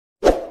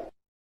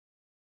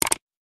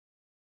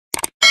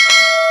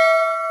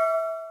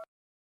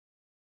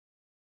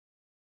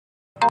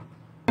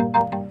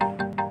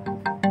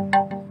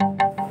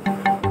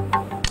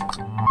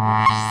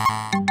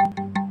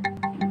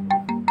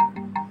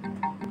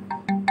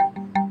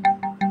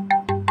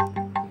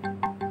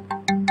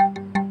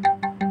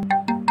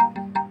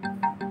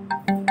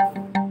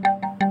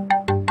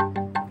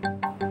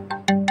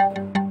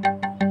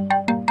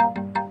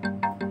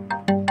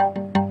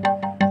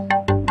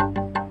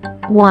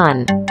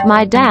1.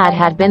 My dad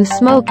had been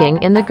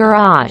smoking in the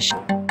garage.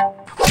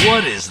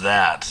 What is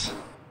that?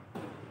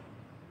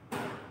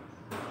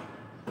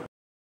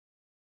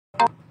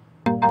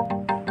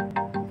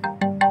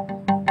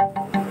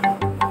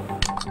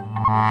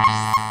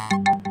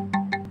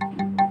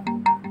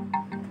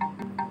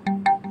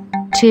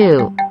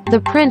 2.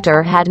 The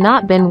printer had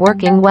not been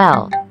working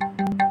well.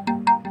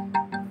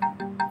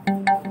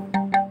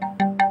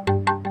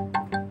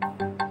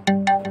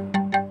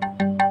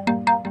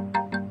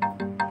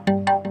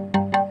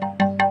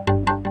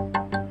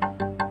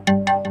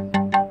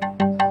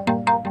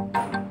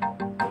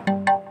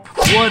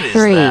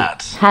 3.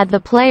 Had the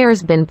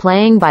players been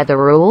playing by the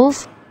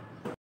rules?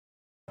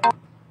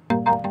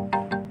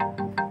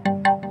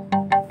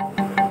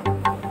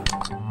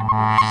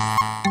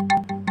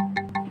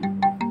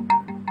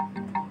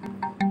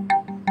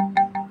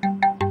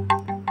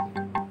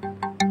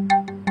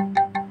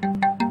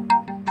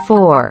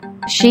 4.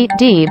 Sheet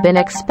D been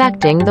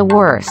expecting the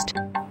worst.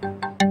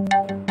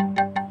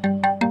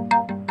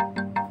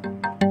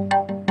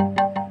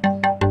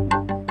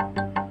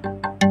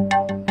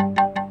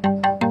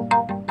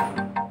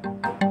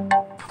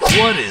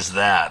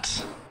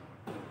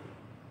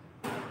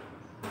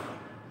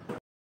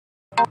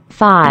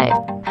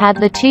 5. Had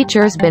the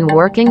teachers been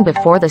working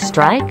before the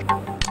strike?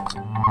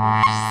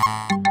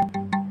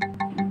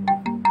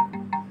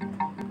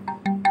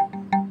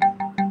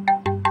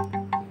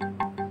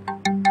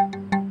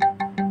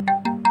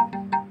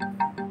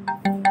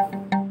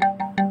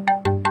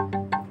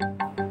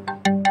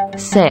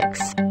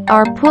 6.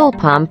 Our pool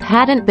pump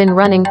hadn't been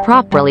running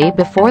properly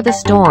before the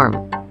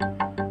storm.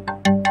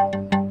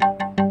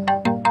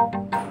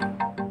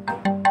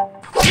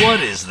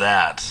 What is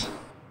that?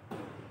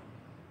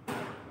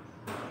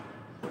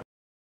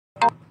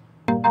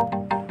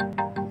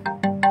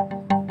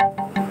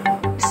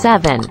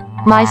 7.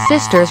 My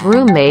sister's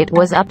roommate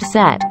was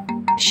upset.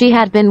 She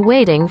had been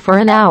waiting for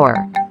an hour.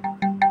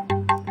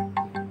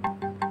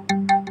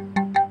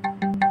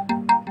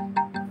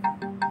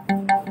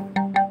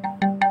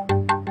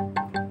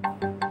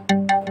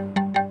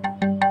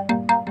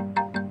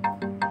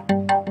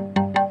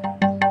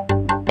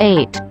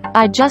 8.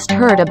 I just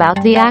heard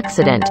about the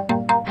accident.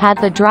 Had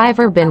the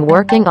driver been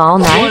working all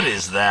night? What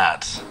is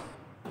that?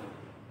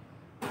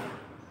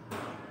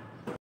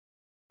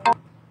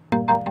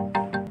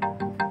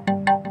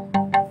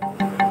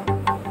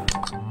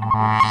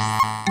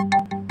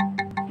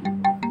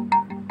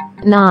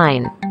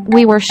 9.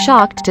 We were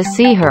shocked to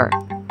see her.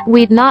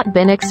 We'd not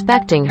been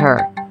expecting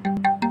her.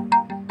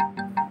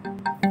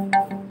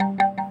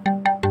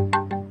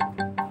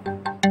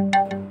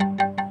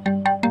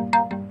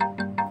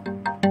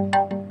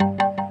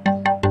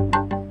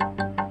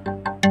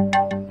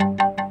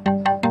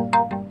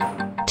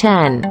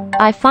 10.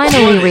 I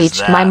finally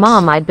reached my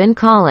mom. I'd been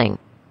calling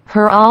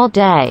her all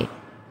day.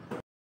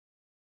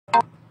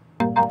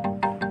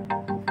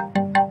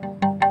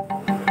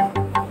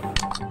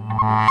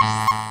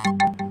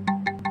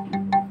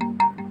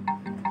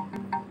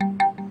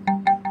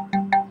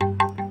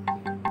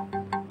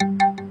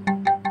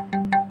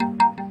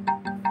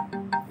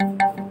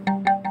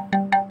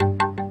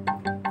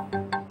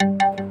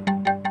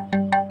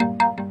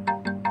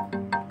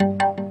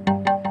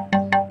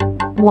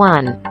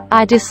 1.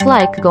 I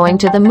dislike going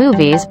to the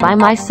movies by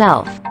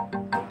myself.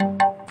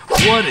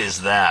 What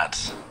is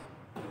that?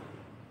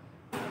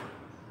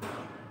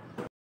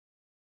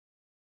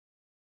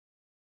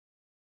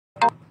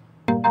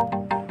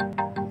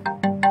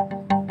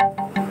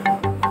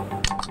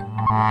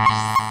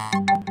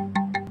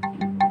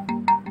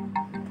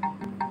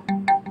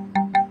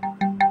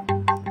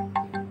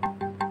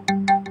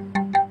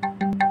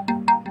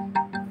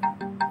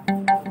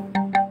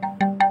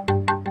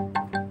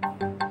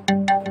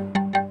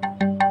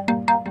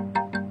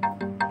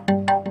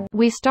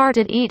 'We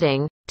started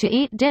to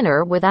eat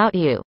dinner without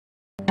you.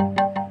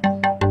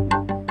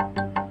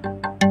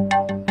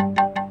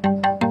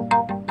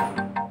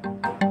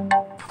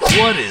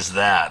 What is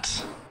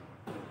that?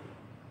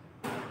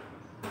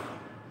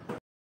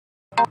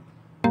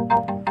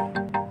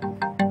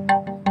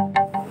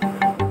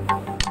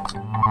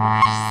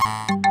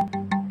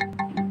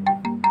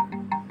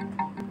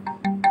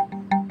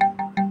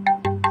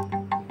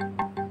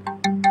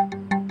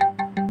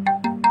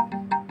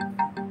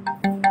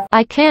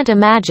 'I can't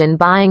imagine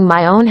buying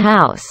my own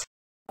house.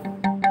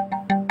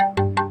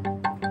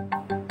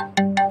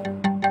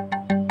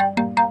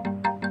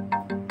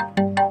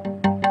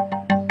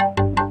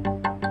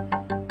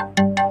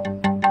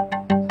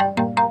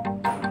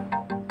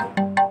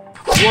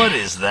 What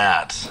is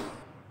that?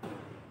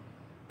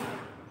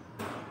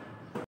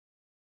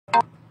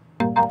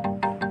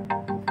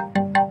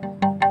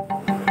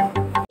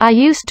 'I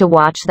used to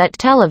watch that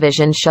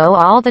television show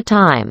all the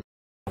time.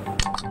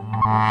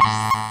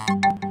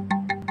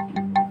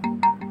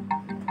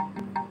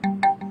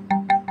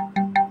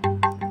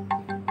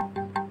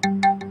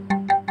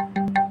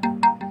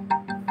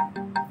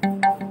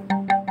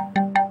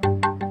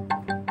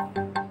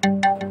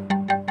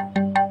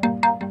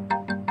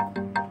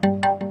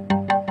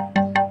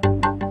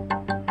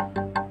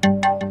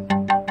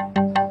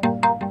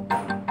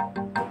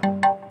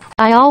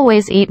 I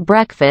always eat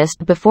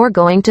breakfast before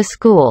going to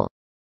school.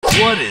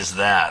 What is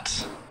that?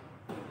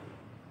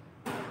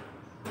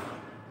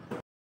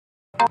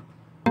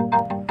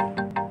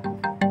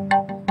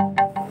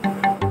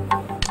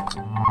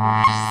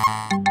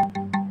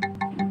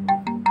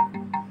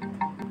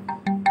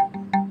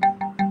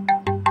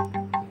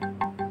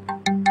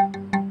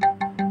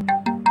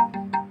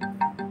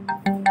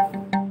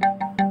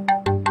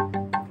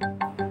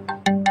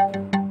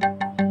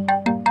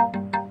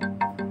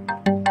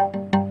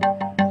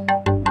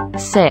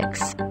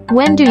 Six.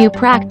 When do you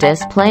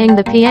practice playing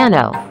the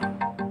piano?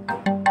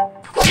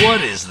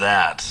 What is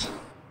that?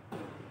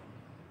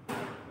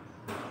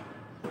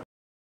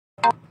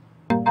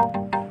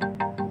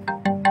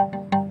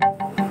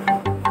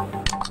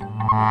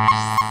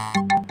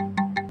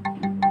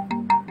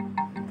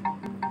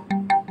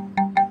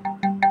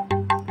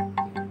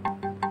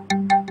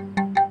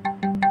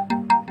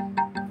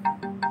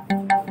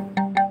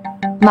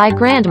 My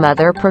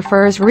grandmother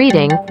prefers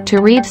reading to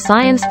read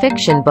science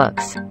fiction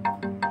books.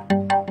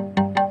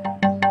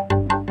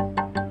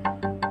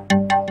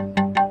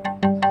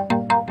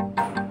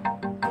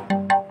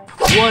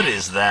 What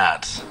is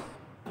that?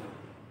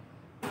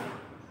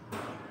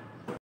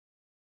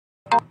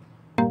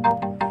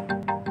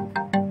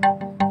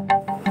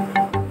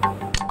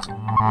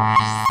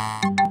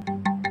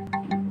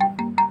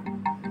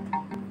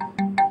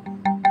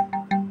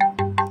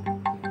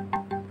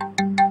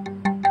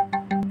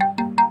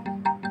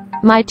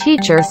 My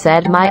teacher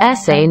said my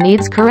essay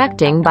needs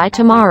correcting by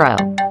tomorrow.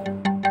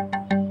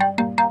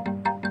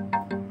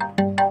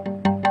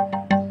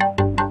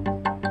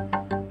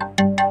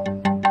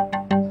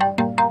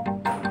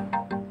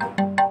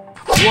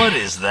 What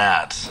is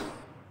that?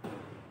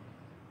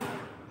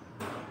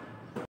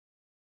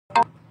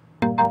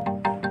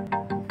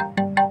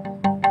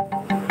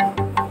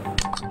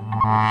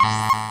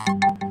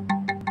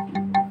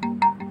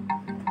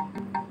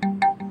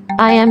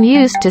 I am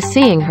used to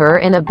seeing her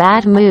in a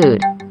bad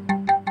mood.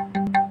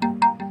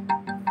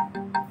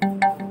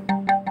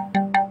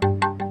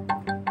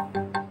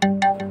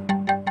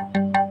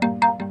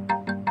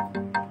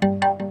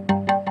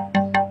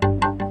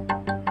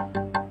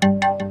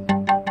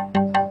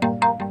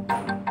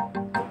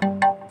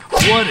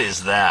 What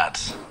is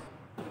that?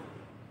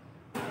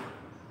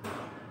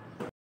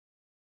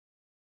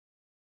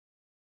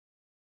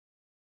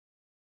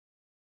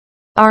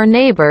 Our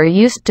neighbor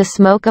used to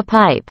smoke a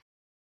pipe.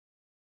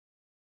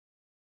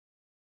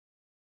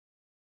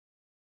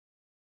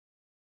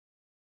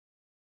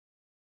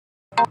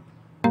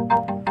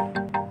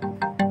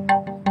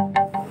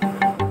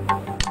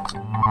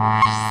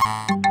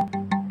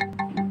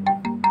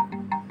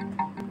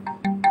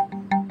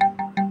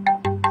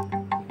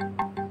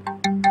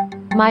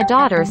 My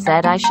daughter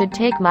said I should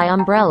take my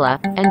umbrella,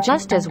 and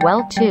just as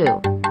well too.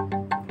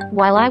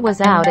 While I was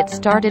out it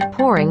started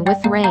pouring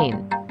with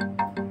rain.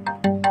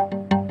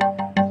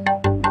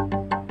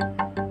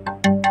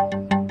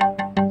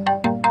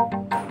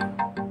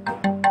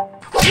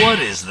 What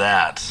is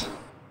that?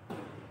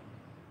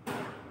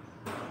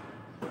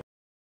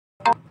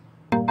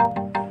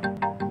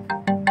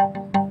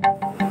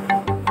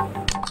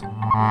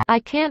 I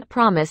can't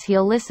promise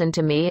he'll listen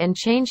to me and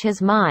change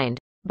his mind,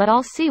 but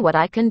I'll see what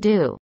I can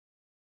do.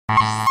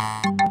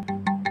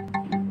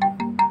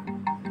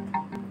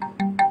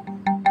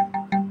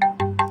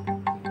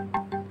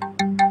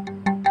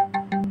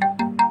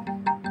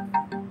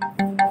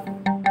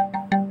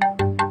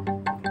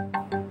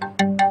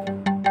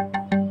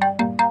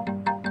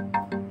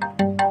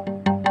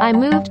 I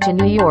moved to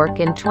New York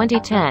in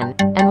 2010,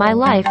 and my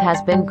life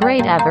has been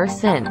great ever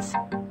since.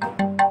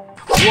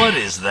 What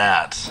is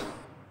that?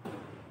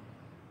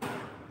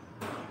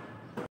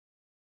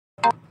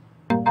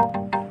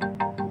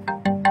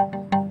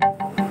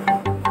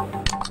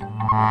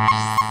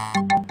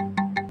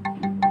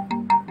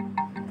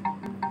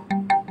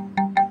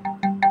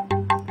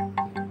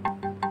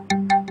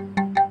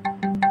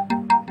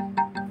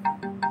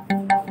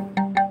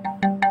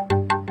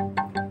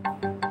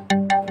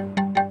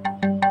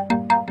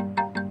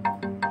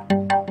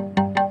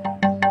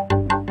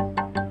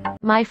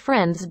 My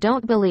friends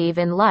don't believe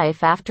in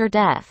life after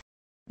death.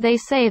 They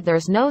say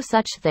there's no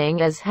such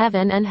thing as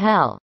heaven and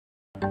hell.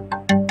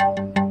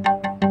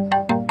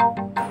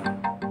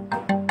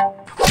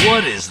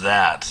 What is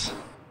that?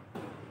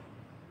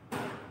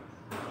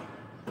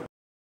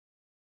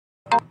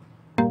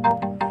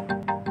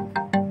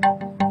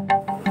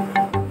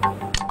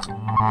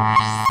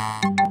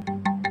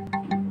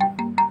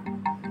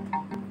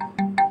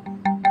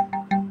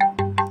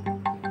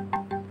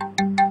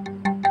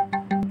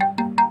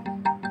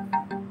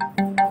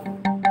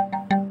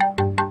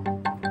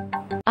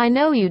 I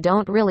know you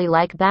don't really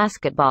like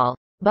basketball,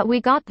 but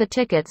we got the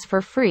tickets for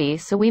free,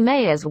 so we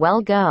may as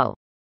well go.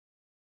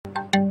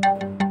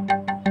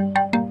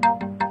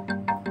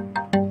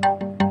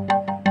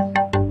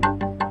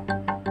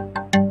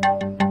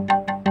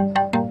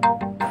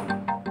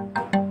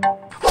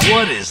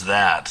 What is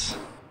that?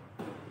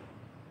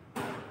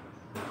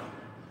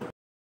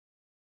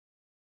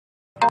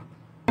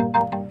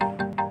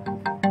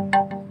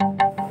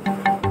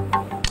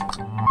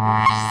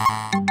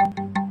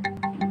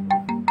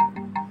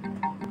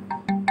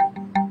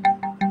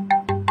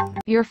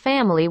 Your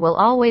family will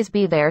always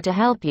be there to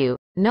help you,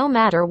 no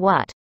matter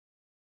what.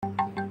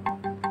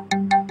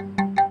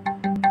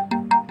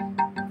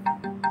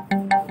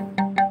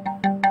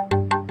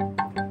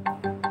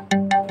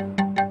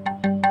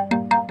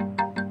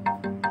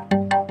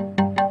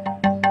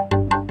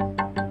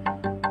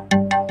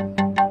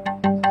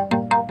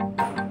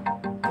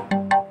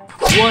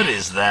 What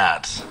is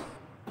that?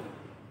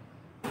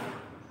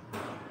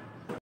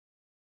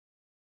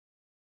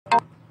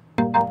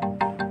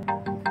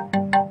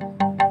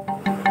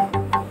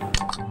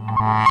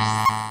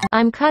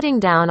 I'm cutting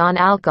down on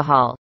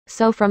alcohol,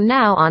 so from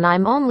now on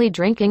I'm only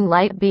drinking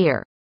light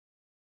beer.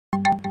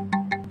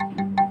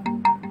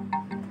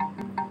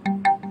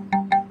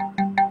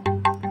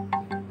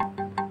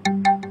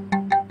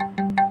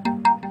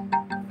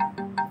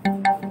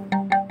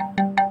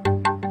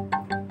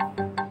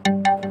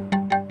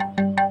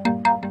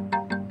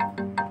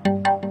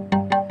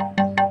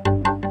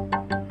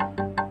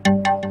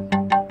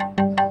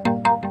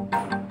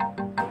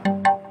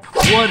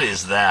 What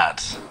is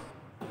that?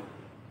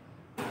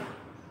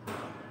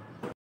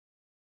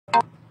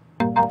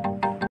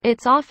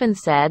 It's often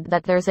said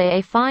that there's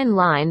a fine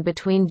line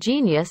between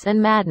genius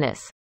and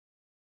madness.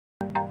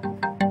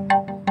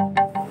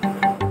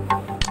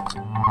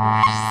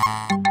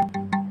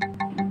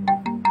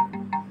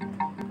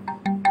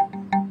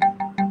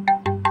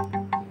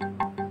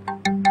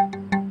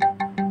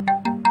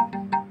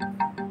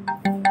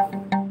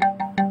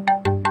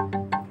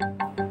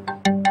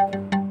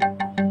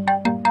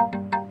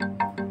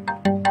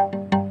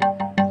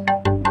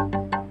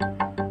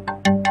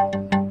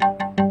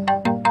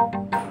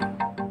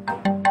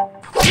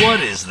 What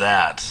is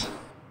that?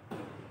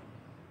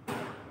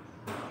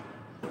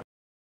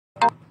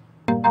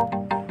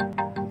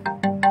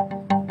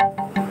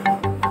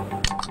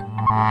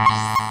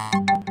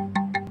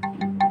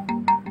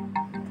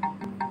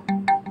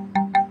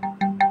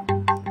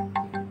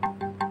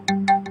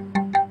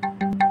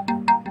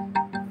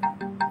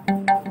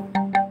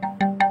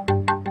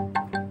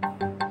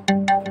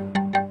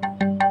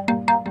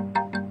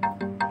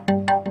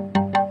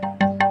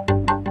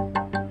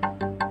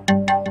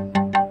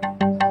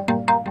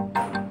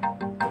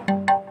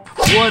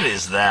 What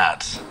is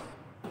that?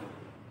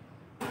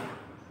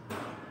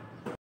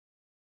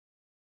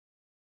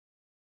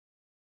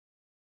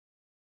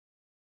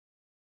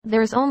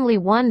 There's only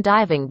one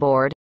diving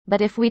board,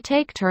 but if we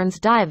take turns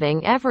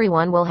diving,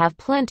 everyone will have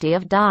plenty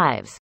of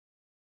dives.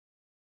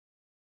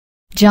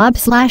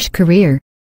 Job/career.